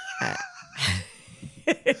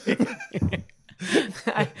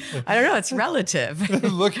 I don't know. It's relative. The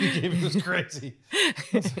look you gave me was crazy.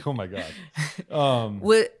 It's like, oh my God.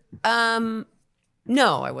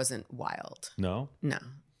 No, I wasn't wild. No? No.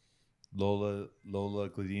 Lola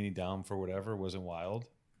Glaudini down for whatever wasn't wild?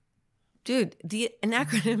 Dude, an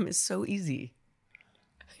acronym is so easy.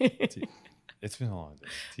 It's been a long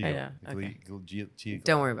day. I know. Okay.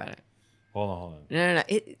 Don't worry about it. Hold on. No.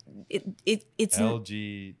 It's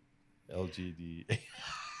LGD.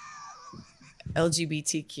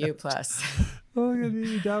 LGBTQ plus. Oh,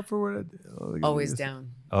 Glaudini down for what? Always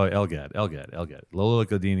down. Oh, LGAD. Lola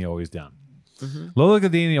Glaudini always down. Lola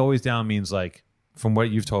Glaudini always down means like, from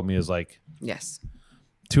what you've told me, is like, yes,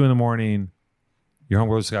 2 a.m. Your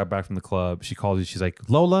homegirl just got back from the club. She calls you. She's like,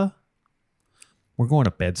 Lola, we're going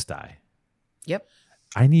to Bed-Stuy. Yep.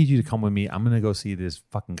 I need you to come with me. I'm going to go see this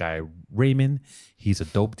fucking guy, Raymond. He's a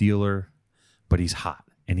dope dealer, but he's hot.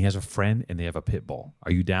 And he has a friend, and they have a pit bull.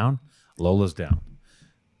 Are you down? Lola's down.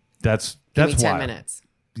 That's Give me 10 wild. minutes.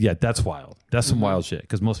 Yeah, that's wild. That's some wild shit.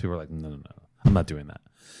 Because most people are like, no. I'm not doing that.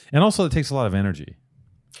 And also, it takes a lot of energy.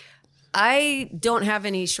 I don't have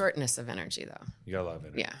any shortness of energy, though. You got a lot of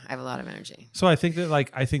energy. Yeah, I have a lot of energy. So I think that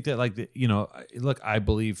look, I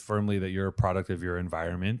believe firmly that you're a product of your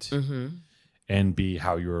environment and be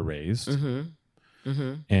how you were raised.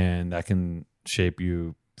 And that can shape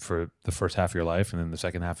you for the first half of your life. And then the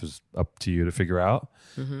second half is up to you to figure out.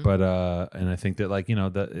 But, and I think that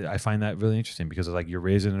that I find that really interesting because it's like you're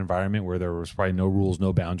raised in an environment where there was probably no rules,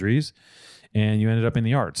 no boundaries. And you ended up in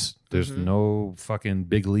the arts. There's no fucking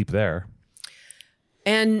big leap there.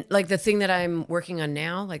 And like the thing that I'm working on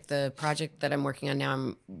now, like the project that I'm working on now,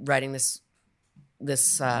 I'm writing this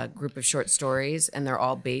group of short stories, and they're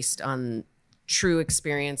all based on true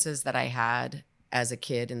experiences that I had as a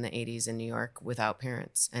kid in the 80s in New York without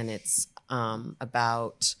parents. And it's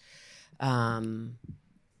about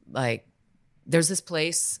like there's this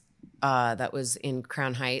place that was in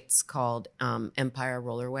Crown Heights called Empire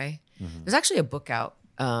Rollerway. There's actually a book out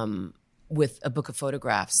with a book of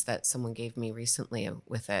photographs that someone gave me recently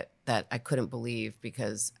with it that I couldn't believe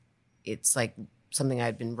because it's like something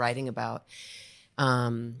I'd been writing about.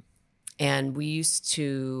 And we used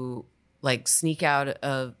to like sneak out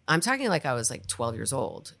of, I'm talking like I was like 12 years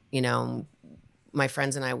old, my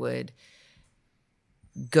friends and I would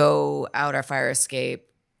go out our fire escape,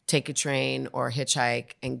 take a train or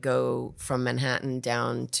hitchhike and go from Manhattan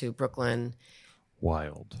down to Brooklyn.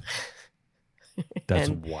 Wild. That's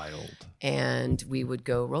wild. And we would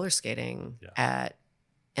go roller skating at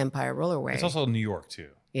Empire Rollerway. It's also New York too.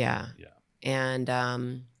 Yeah. Yeah.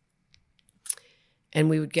 And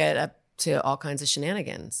we would get up to all kinds of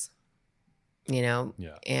shenanigans, you know?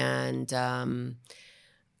 Yeah. And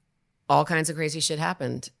all kinds of crazy shit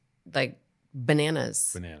happened, like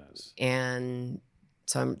bananas. And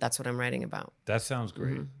so that's what I'm writing about. That sounds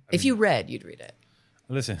great. Mm-hmm. If you read, you'd read it.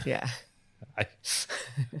 Listen. Yeah. I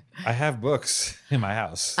have books in my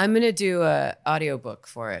house. I'm going to do a audiobook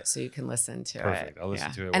for it so you can listen to it. Perfect. I'll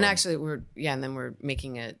listen to it. And actually and then we're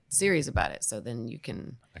making a series about it. So then I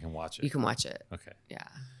can watch it. You can watch it. Okay. Yeah.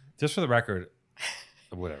 Just for the record,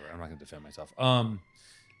 whatever. I'm not going to defend myself.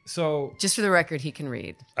 So just for the record, he can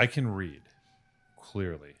read. I can read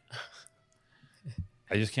clearly.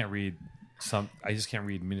 I just can't read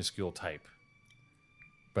minuscule type,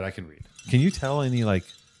 but I can read. Can you tell any like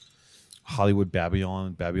Hollywood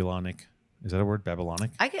Babylonic? Is that a word?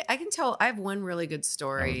 Babylonic? I can tell. I have one really good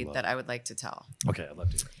story that I would like to tell. Okay, I'd love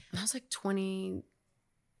to hear. I was like 25,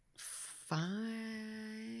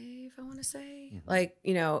 I want to say. Mm-hmm. Like,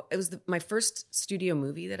 you know, it was my first studio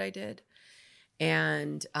movie that I did.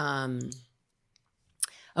 And,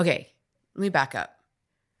 okay, let me back up.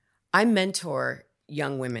 I mentor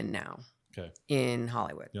young women now. Okay. In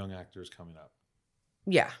Hollywood. Young actors coming up.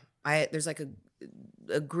 Yeah. There's like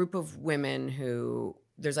a group of women who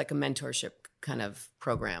there's like a mentorship kind of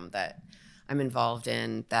program that I'm involved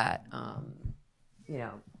in that, you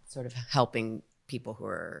know, sort of helping people who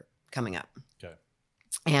are coming up. Okay.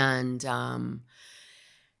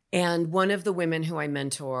 And one of the women who I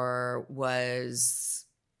mentor was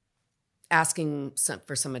asking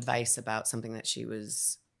for some advice about something that she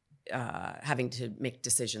was having to make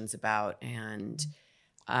decisions about. And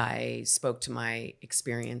I spoke to my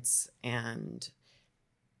experience and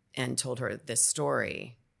told her this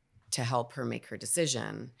story to help her make her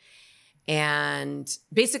decision. And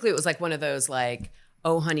basically it was like one of those like,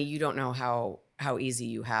 oh, honey, you don't know how easy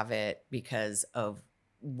you have it because of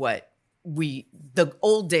the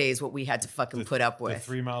old days, what we had to fucking put up with. The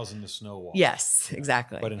 3 miles in the snow walk. Yes,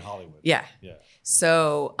 exactly. But in Hollywood. Yeah. Yeah.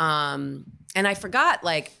 So, and I forgot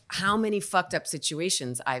like how many fucked up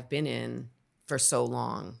situations I've been in for so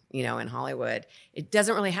long, you know, in Hollywood. It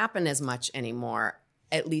doesn't really happen as much anymore,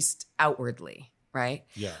 at least outwardly, right?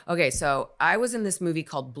 Yeah. Okay, so I was in this movie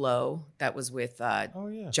called Blow that was with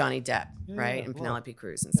Johnny Depp, right? And Penelope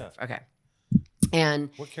Cruz and stuff. Okay. And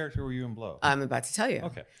what character were you in Blow? I'm about to tell you.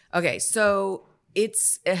 Okay. So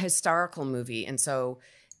it's a historical movie. And so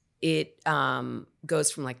it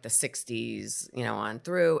goes from like the 60s, you know, on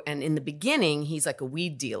through. And in the beginning, he's like a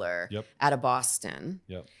weed dealer out of Boston.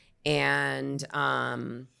 Yep. And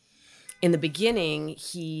in the beginning,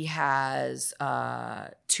 he has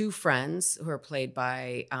two friends who are played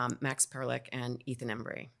by Max Perlich and Ethan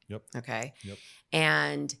Embry. Yep. Okay. Yep.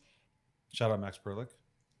 And shout out Max Perlich,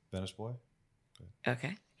 Venice boy.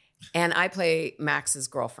 Okay. And I play Max's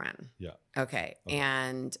girlfriend. Yeah. Okay.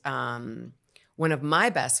 And one of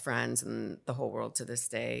my best friends in the whole world to this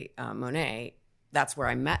day, Monet, that's where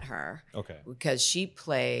I met her. Okay. Because she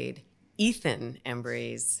played Ethan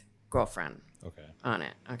Embry's girlfriend. Okay. On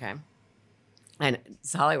it. Okay. And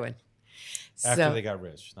it's Hollywood. After they got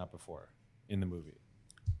rich, not before, in the movie.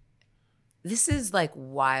 This is like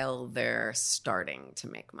while they're starting to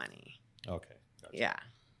make money. Okay. Gotcha. Yeah.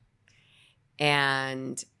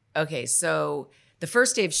 And okay, so the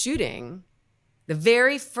first day of shooting, the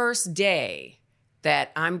very first day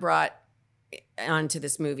that I'm brought onto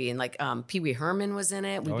this movie, and like Pee Wee Herman was in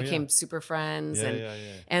it. We became super friends.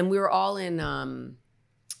 And we were all in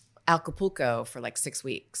Acapulco for like 6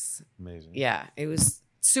 weeks. Amazing. Yeah, it was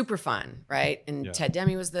super fun, right? And Ted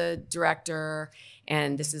Demme was the director.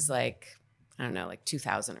 And this is like, I don't know, like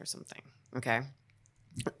 2000 or something, okay?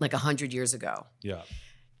 Like 100 years ago. Yeah.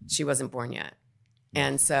 She wasn't born yet.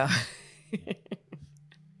 And so,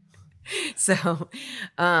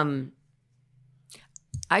 I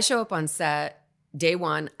show up on set day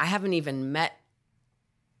one. I haven't even met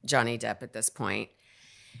Johnny Depp at this point.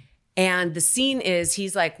 And the scene is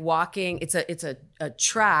he's like walking. It's a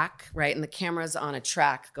track, right? And the camera's on a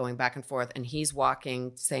track going back and forth. And he's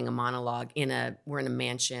walking, saying a monologue we're in a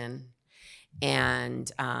mansion.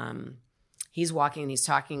 And, he's walking and he's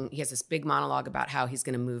talking. He has this big monologue about how he's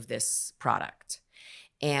going to move this product.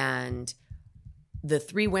 And the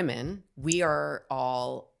three women, we are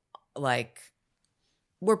all like,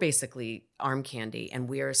 we're basically arm candy. And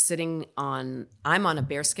we are I'm on a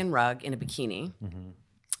bearskin rug in a bikini. Mm-hmm.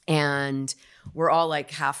 And we're all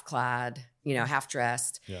like half clad, you know, half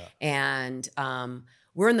dressed. Yeah. And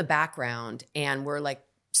we're in the background and we're like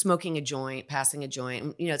smoking a joint, passing a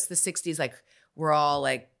joint. You know, it's the 60s, like we're all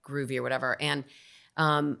like groovy or whatever. And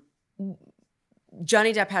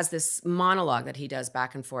Johnny Depp has this monologue that he does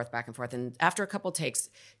back and forth. And after a couple takes,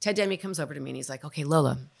 Ted Demme comes over to me and he's like, okay,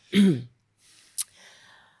 Lola,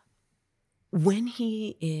 when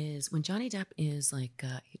Johnny Depp is like,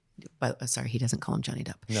 sorry, he doesn't call him Johnny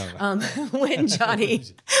Depp. No.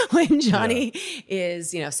 When Johnny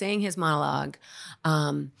is, saying his monologue,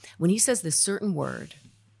 when he says this certain word,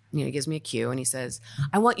 he gives me a cue and he says,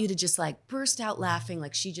 I want you to just like burst out laughing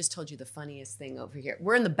like she just told you the funniest thing over here.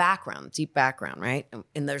 We're in the background, deep background, right?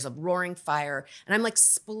 And there's a roaring fire and I'm like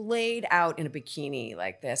splayed out in a bikini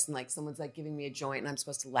like this and like someone's like giving me a joint and I'm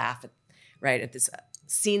supposed to laugh at this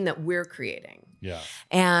scene that we're creating. Yeah.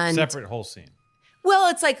 And separate whole scene.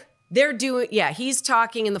 Well, it's like they're doing, he's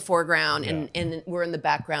talking in the foreground and we're in the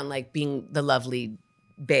background like being the lovely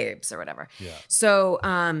babes or whatever. Yeah. So,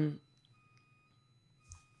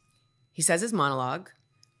 he says his monologue.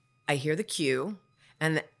 I hear the cue,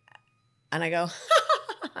 and I go,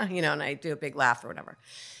 and I do a big laugh or whatever.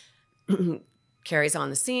 Carries on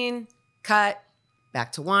the scene. Cut.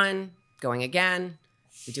 Back to one. Going again.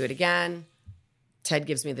 We do it again. Ted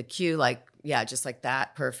gives me the cue, like, yeah, just like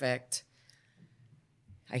that. Perfect.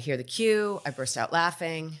 I hear the cue. I burst out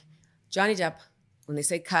laughing. Johnny Depp, when they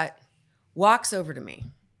say cut, walks over to me.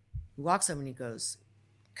 He walks over and he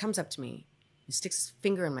comes up to me. He sticks his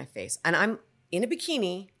finger in my face. And I'm in a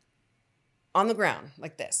bikini on the ground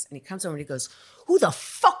like this. And he comes over and he goes, who the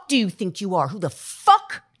fuck do you think you are? Who the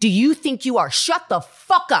fuck do you think you are? Shut the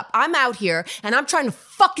fuck up. I'm out here and I'm trying to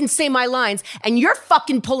fucking say my lines and you're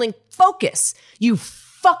fucking pulling focus. You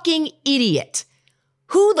fucking idiot.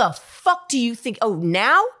 Who the fuck do you think? Oh,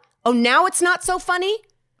 now it's not so funny?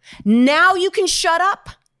 Now you can shut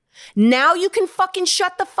up? Now you can fucking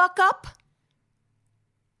shut the fuck up?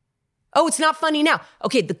 Oh, it's not funny now.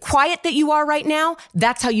 Okay, the quiet that you are right now,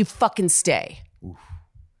 that's how you fucking stay. Oof.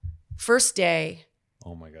 First day.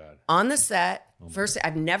 Oh my God. On the set. First day.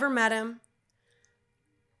 I've never met him.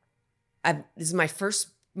 This is my first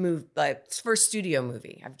studio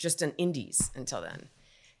movie. I've just done indies until then.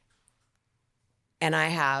 And I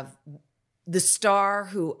have the star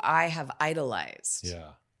who I have idolized. Yeah.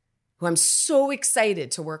 Who I'm so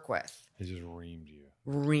excited to work with. He just reamed you.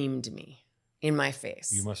 Reamed me in my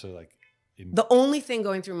face. You must have The only thing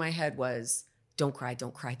going through my head was, don't cry,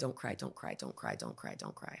 don't cry, don't cry, don't cry, don't cry, don't cry,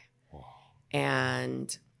 don't cry. Whoa.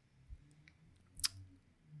 And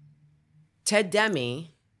Ted Demme,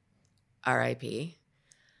 R.I.P.,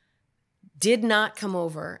 did not come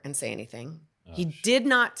over and say anything. He did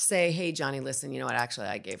not say, hey, Johnny, listen, you know what? Actually,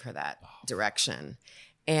 I gave her that direction.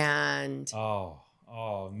 And... Oh,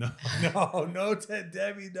 no, Ted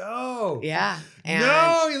Demme, no. Yeah. And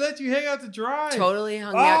no, he let you hang out to dry. Totally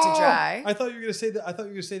hung out to dry. I thought you were going to say that. I thought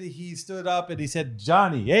you were going to say that he stood up and he said,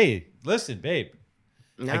 Johnny, hey, listen, babe.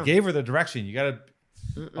 No. I gave her the direction. You got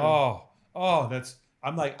to,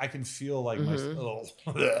 I'm like, I can feel like my,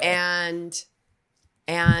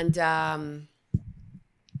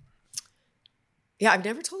 yeah, I've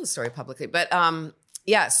never told this story publicly, but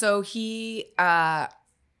so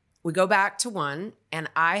we go back to one, and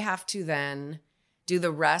I have to then do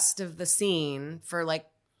the rest of the scene for like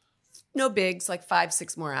no bigs, like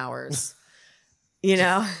 5-6 more hours,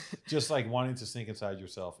 Just like wanting to sink inside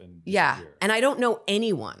yourself and disappear. Yeah, and I don't know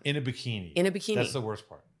anyone. In a bikini. That's the worst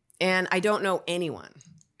part. And I don't know anyone.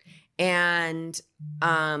 And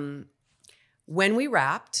when we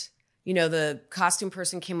wrapped, the costume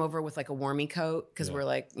person came over with like a warmy coat because we're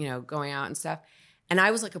like, going out and stuff. And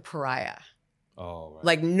I was like a pariah. Oh, right.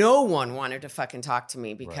 Like no one wanted to fucking talk to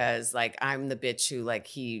me because like I'm the bitch who like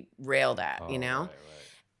he railed at, Right.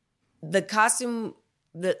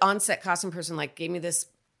 The on-set costume person like gave me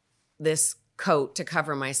this coat to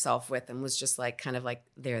cover myself with and was just like kind of like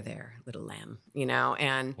there, little lamb,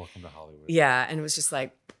 and welcome to Hollywood. Yeah, and it was just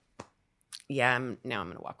like, yeah, I'm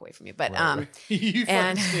gonna walk away from you. But you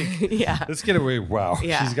and yeah, let's get away. Wow,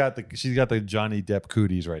 yeah. she's got the Johnny Depp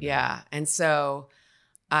cooties right now. Yeah, and so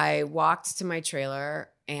I walked to my trailer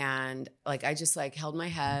and like I just like held my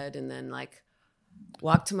head and then like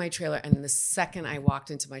walked to my trailer, and the second I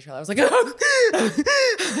walked into my trailer, I was like,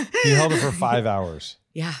 You held it for 5 hours.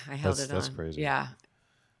 Yeah, I held it on. That's crazy. Yeah.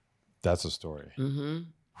 That's a story. Mm-hmm.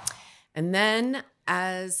 And then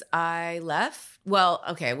as I left, what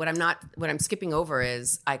I'm skipping over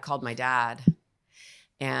is I called my dad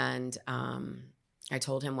and I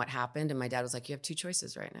told him what happened. And my dad was like, you have 2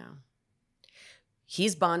 choices right now.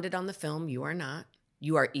 He's bonded on the film. You are not.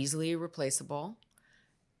 You are easily replaceable.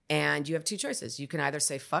 And you have 2 choices. You can either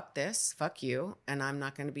say, fuck this, fuck you, and I'm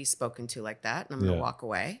not going to be spoken to like that, and I'm going to walk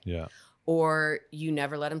away. Yeah. Or you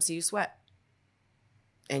never let him see you sweat.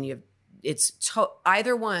 And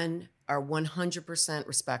either one are 100%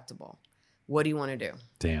 respectable. what do you want to do?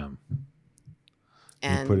 Damn.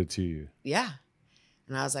 And put it to you. Yeah.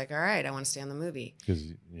 And I was like, all right, I want to stay on the movie.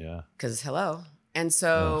 Because hello. And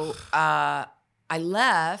so I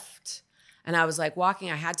left and I was like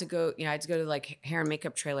walking. I had to go to like hair and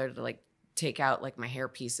makeup trailer to like take out like my hair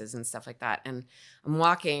pieces and stuff like that. And I'm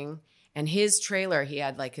walking and his trailer, he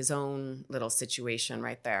had like his own little situation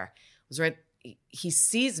right there. It was right. He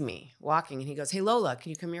sees me walking and he goes, hey, Lola, can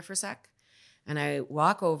you come here for a sec? And I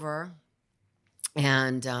walk over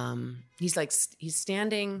and he's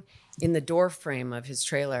standing in the door frame of his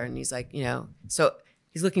trailer. And he's like, so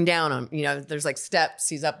he's looking down on, there's like steps.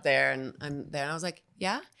 He's up there and I'm there. And I was like,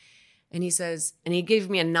 yeah. And he says, and he gave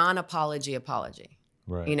me a non-apology apology,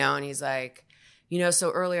 right. And he's like,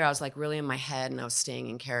 so earlier I was like really in my head and I was staying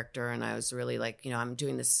in character and I was really like, I'm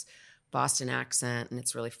doing this Boston accent and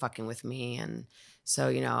it's really fucking with me. And so,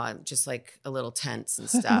 I'm just like a little tense and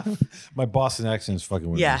stuff. My Boston accent is fucking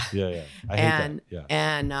with me. Yeah. I hate that. Yeah.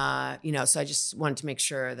 And, so I just wanted to make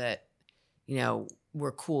sure that,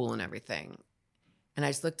 we're cool and everything. And I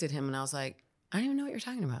just looked at him and I was like, I don't even know what you're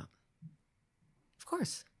talking about. Of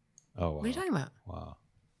course. Oh, wow. What are you talking about? Wow.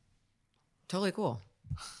 Totally cool.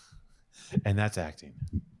 And that's acting.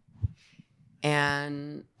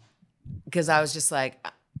 And because I was just like,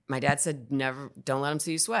 my dad said, don't let him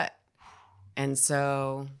see you sweat. And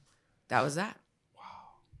so that was that. Wow.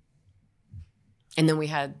 And then we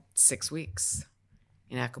had 6 weeks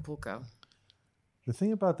in Acapulco. The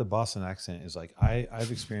thing about the Boston accent is like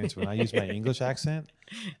I've experienced when I use my English accent,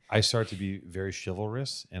 I start to be very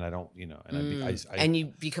chivalrous, and I don't, and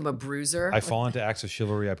you become a bruiser. I fall into acts of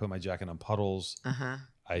chivalry. I put my jacket on puddles. Uh-huh.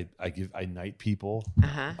 I knight people.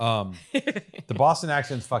 Uh-huh. The Boston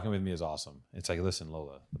accent's fucking with me is awesome. It's like, listen,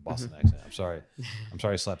 Lola, the Boston accent. I'm sorry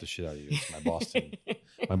I slapped the shit out of you. It's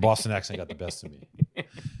my Boston accent got the best of me.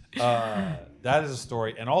 That is a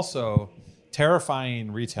story, and also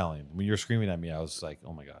terrifying retelling. When you're screaming at me, I was like,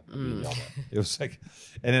 oh my God. I'm being yelled at. It was like,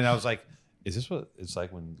 and then I was like, is this what it's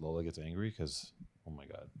like when Lola gets angry? Because, oh my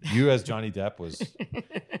God. You as Johnny Depp was...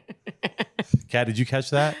 Kat, did you catch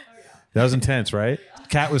that? That was intense, right?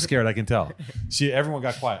 Kat was scared, I can tell. Everyone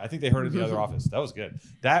got quiet. I think they heard it in the other office. That was good.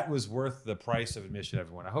 That was worth the price of admission,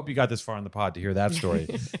 everyone. I hope you got this far in the pod to hear that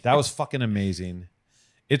story. That was fucking amazing.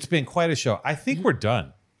 It's been quite a show. I think we're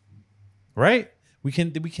done, right? We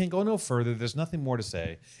can go no further. There's nothing more to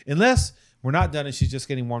say. Unless we're not done and she's just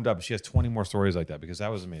getting warmed up and she has 20 more stories like that, because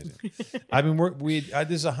that was amazing. I mean,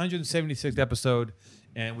 this is 176th episode,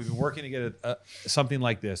 and we've been working to get something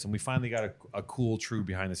like this, and we finally got a cool, true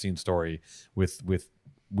behind-the-scenes story with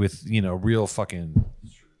real fucking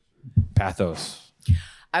pathos.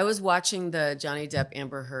 I was watching the Johnny Depp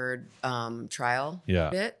Amber Heard trial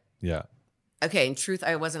bit. Yeah. Okay, in truth,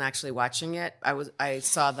 I wasn't actually watching it. I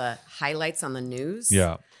saw the highlights on the news.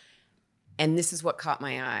 Yeah. And this is what caught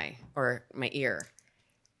my eye or my ear.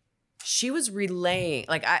 She was relaying,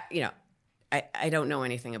 like I don't know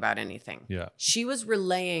anything about anything. Yeah. She was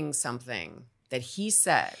relaying something that he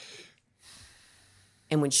said.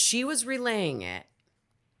 And when she was relaying it,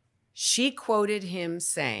 she quoted him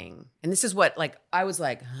saying, and this is what I was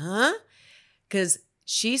like, huh? Because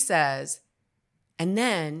she says, and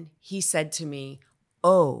then he said to me,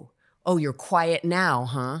 oh, you're quiet now,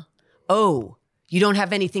 huh? Oh, you don't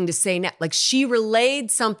have anything to say now. Like, she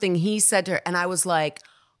relayed something he said to her. And I was like,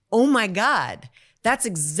 oh my God, that's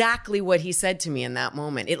exactly what he said to me in that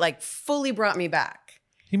moment. It fully brought me back.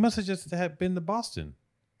 He must have just been to Boston.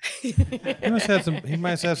 He might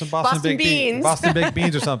have had some Boston baked beans. Boston baked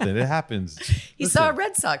beans or something. It happens. He saw a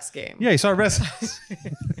Red Sox game. Yeah, he saw a Red Sox.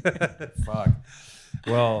 Fuck.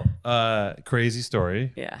 Well, crazy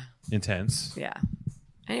story. Yeah. Intense. Yeah.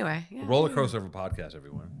 Anyway. Yeah. Roller coaster of a podcast,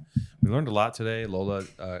 everyone. We learned a lot today. Lola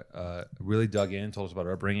really dug in, told us about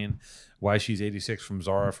her upbringing, why she's 86 from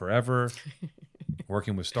Zara Forever,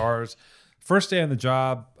 working with stars. First day on the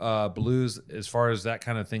job, blues, as far as that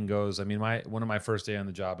kind of thing goes. I mean, one of my first day on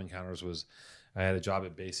the job encounters was I had a job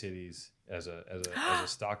at Bay Cities as a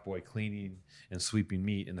stock boy, cleaning and sweeping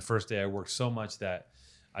meat. And the first day I worked so much that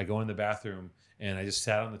I go in the bathroom and I just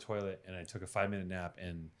sat on the toilet and I took a 5-minute nap,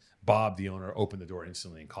 and Bob, the owner, opened the door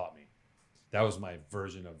instantly and caught me. That was my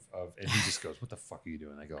version of and he just goes, what the fuck are you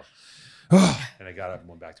doing? I go, oh, and I got up and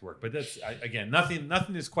went back to work. But that's, again,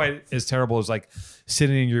 nothing is quite as terrible as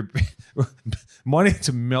sitting in your, wanting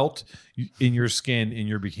to melt in your skin in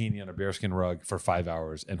your bikini on a bearskin rug for 5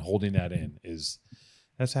 hours and holding that in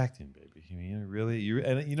that's acting, baby. I mean, really,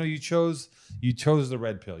 you chose the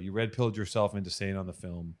red pill. You red pilled yourself into staying on the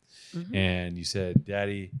film. Mm-hmm. And you said,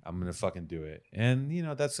 Daddy, I'm going to fucking do it. And,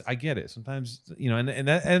 I get it. Sometimes, and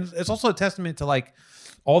it's also a testament to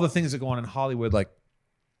all the things that go on in Hollywood.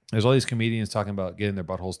 There's all these comedians talking about getting their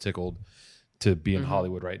buttholes tickled to be in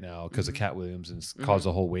Hollywood right now because of Cat Williams, and it's caused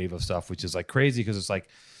a whole wave of stuff, which is like crazy because it's like,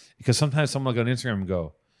 because sometimes someone will go on Instagram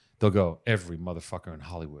and they'll go, every motherfucker in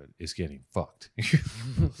Hollywood is getting fucked.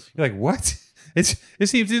 You're like, what? It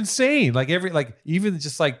seems insane. Like even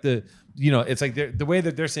just like it's like the way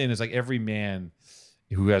that they're saying is like every man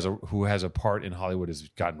who has a part in Hollywood has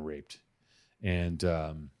gotten raped. And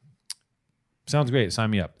sounds great.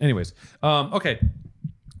 Sign me up. Anyways, okay.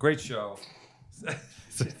 Great show.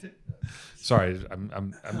 Sorry,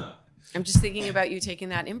 I'm just thinking about you taking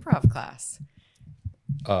that improv class.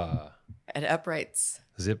 At Uprights.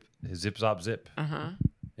 Zip zop zip.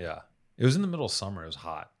 Yeah. It was in the middle of summer. It was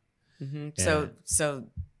hot. So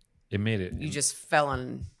it made it. You just fell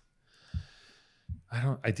on.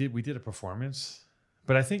 We did a performance,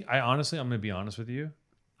 but I think I'm going to be honest with you.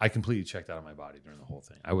 I completely checked out of my body during the whole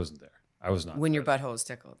thing. I wasn't there. I was not. When your butthole was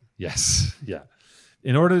tickled. Yes. Yeah.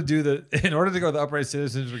 In order to go to the Upright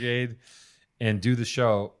Citizens Brigade and do the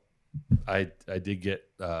show, I did get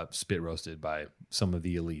spit roasted by some of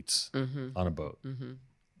the elites on a boat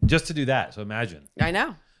just to do that. So imagine. I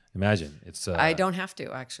know. Imagine it's. I don't have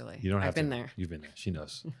to actually. You don't have I've been there. You've been there. She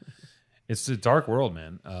knows. It's a dark world,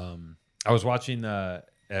 man. I was watching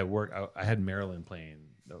at work. I had Marilyn playing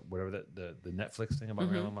whatever the Netflix thing about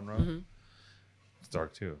Marilyn Monroe. It's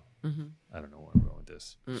dark too. I don't know where I'm going with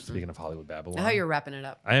this. Speaking of Hollywood Babylon, I thought you were wrapping it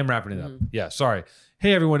up. I am wrapping it up. Yeah, sorry.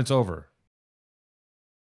 Hey everyone, it's over.